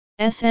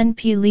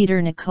SNP leader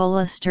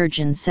Nicola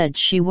Sturgeon said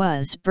she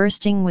was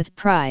bursting with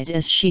pride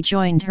as she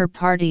joined her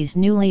party's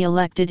newly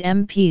elected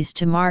MPs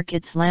to mark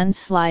its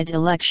landslide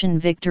election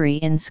victory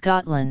in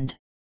Scotland.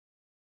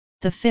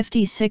 The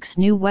 56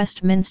 new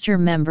Westminster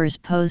members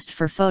posed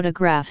for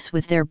photographs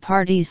with their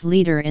party's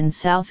leader in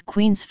South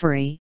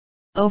Queensferry,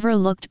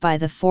 overlooked by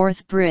the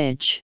Forth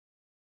Bridge.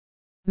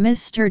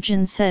 Ms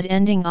Sturgeon said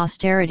ending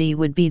austerity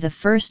would be the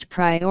first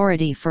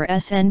priority for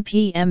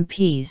SNP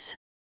MPs.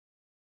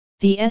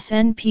 The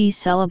SNP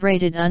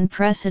celebrated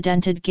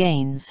unprecedented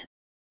gains,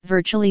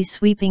 virtually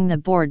sweeping the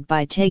board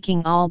by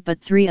taking all but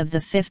 3 of the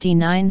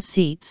 59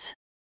 seats.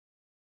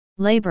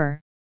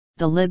 Labour,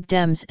 the Lib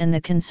Dems and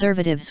the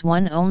Conservatives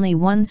won only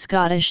 1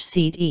 Scottish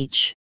seat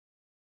each.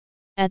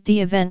 At the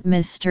event,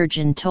 Ms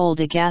Sturgeon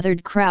told a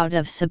gathered crowd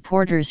of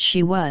supporters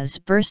she was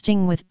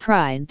bursting with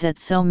pride that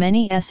so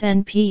many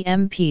SNP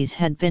MPs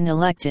had been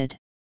elected.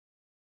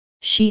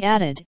 She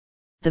added,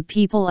 "The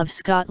people of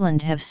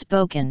Scotland have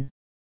spoken.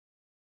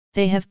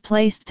 They have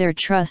placed their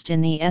trust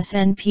in the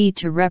SNP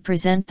to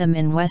represent them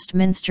in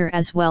Westminster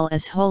as well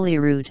as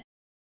Holyrood.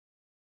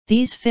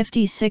 These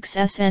 56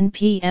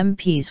 SNP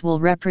MPs will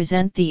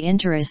represent the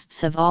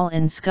interests of all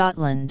in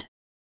Scotland."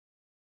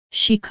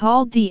 She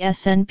called the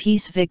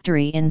SNP's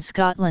victory in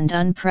Scotland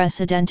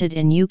unprecedented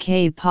in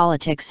UK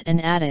politics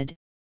and added,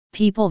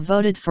 "People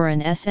voted for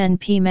an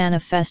SNP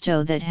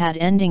manifesto that had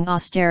ending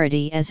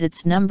austerity as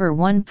its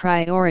 #1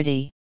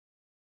 priority.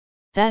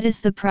 That is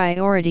the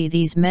priority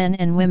these men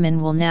and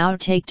women will now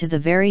take to the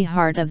very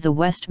heart of the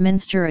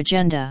Westminster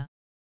agenda.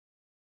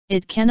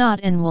 It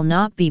cannot and will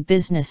not be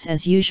business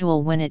as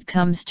usual when it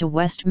comes to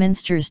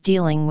Westminster's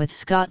dealing with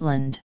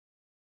Scotland.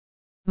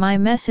 My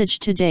message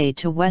today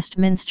to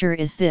Westminster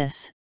is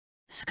this: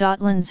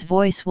 Scotland's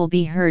voice will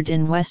be heard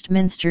in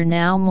Westminster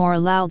now more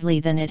loudly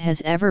than it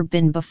has ever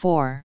been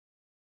before."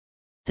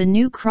 The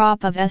new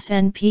crop of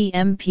SNP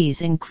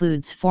MPs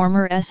includes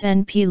former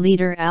SNP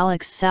leader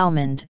Alex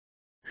Salmond,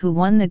 who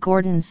won the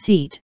Gordon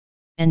seat,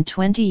 and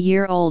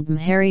 20-year-old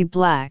Mhairi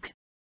Black,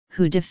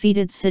 who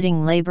defeated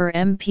sitting Labour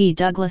MP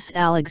Douglas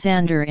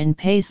Alexander in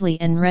Paisley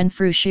and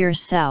Renfrewshire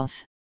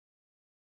South.